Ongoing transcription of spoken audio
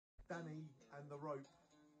Danny and the rope.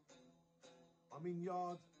 I'm in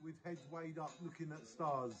yard with heads weighed up looking at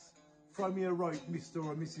stars. Throw me a rope, Mr.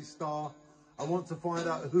 or Mrs. Star. I want to find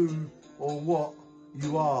out who or what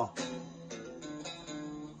you are.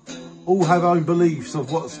 All have own beliefs of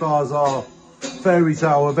what stars are. Fairy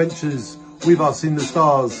tale adventures with us in the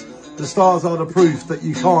stars. The stars are the proof that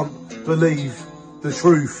you can't believe the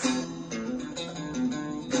truth.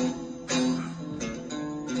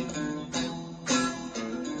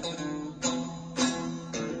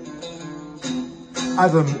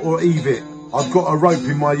 Adam or Eve it, I've got a rope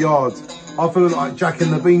in my yard. I feel like Jack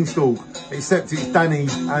and the Beanstalk, except it's Danny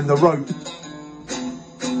and the rope.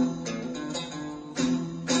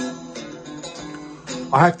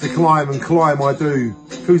 I have to climb and climb I do.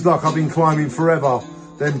 Feels like I've been climbing forever.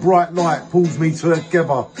 Then bright light pulls me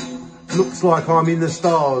together. Looks like I'm in the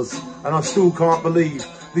stars and I still can't believe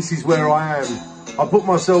this is where I am. I put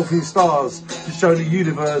myself in stars to show the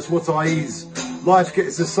universe what I is. Life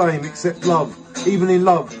gets the same except love. Even in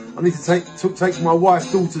love, I need to take my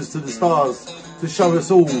wife, daughters to the stars to show us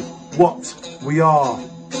all what we are.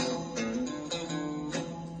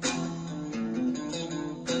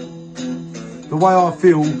 The way I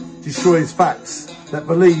feel destroys facts that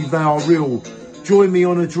believe they are real. Join me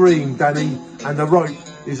on a dream, Danny, and the rope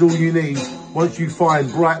is all you need. Once you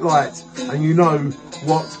find bright light and you know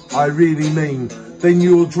what I really mean, then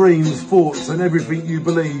your dreams, thoughts and everything you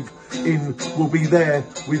believe in will be there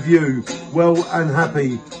with you, well and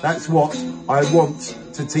happy. That's what I want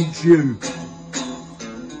to teach you.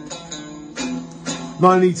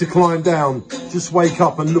 No need to climb down, just wake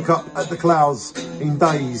up and look up at the clouds in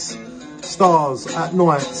days, stars at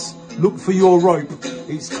nights. Look for your rope,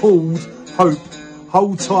 it's called hope.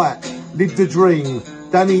 Hold tight, live the dream,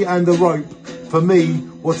 Danny and the rope. For me,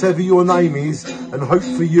 whatever your name is, and hope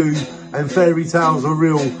for you, and fairy tales are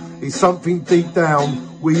real, is something deep down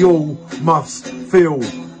we all must feel.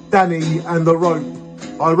 Danny and the rope.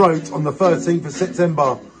 I wrote on the 13th of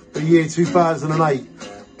September, the year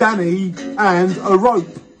 2008. Danny and a rope.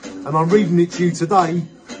 And I'm reading it to you today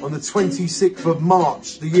on the 26th of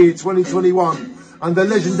March, the year 2021. And the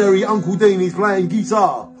legendary Uncle Dean is playing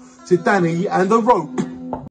guitar to Danny and the rope.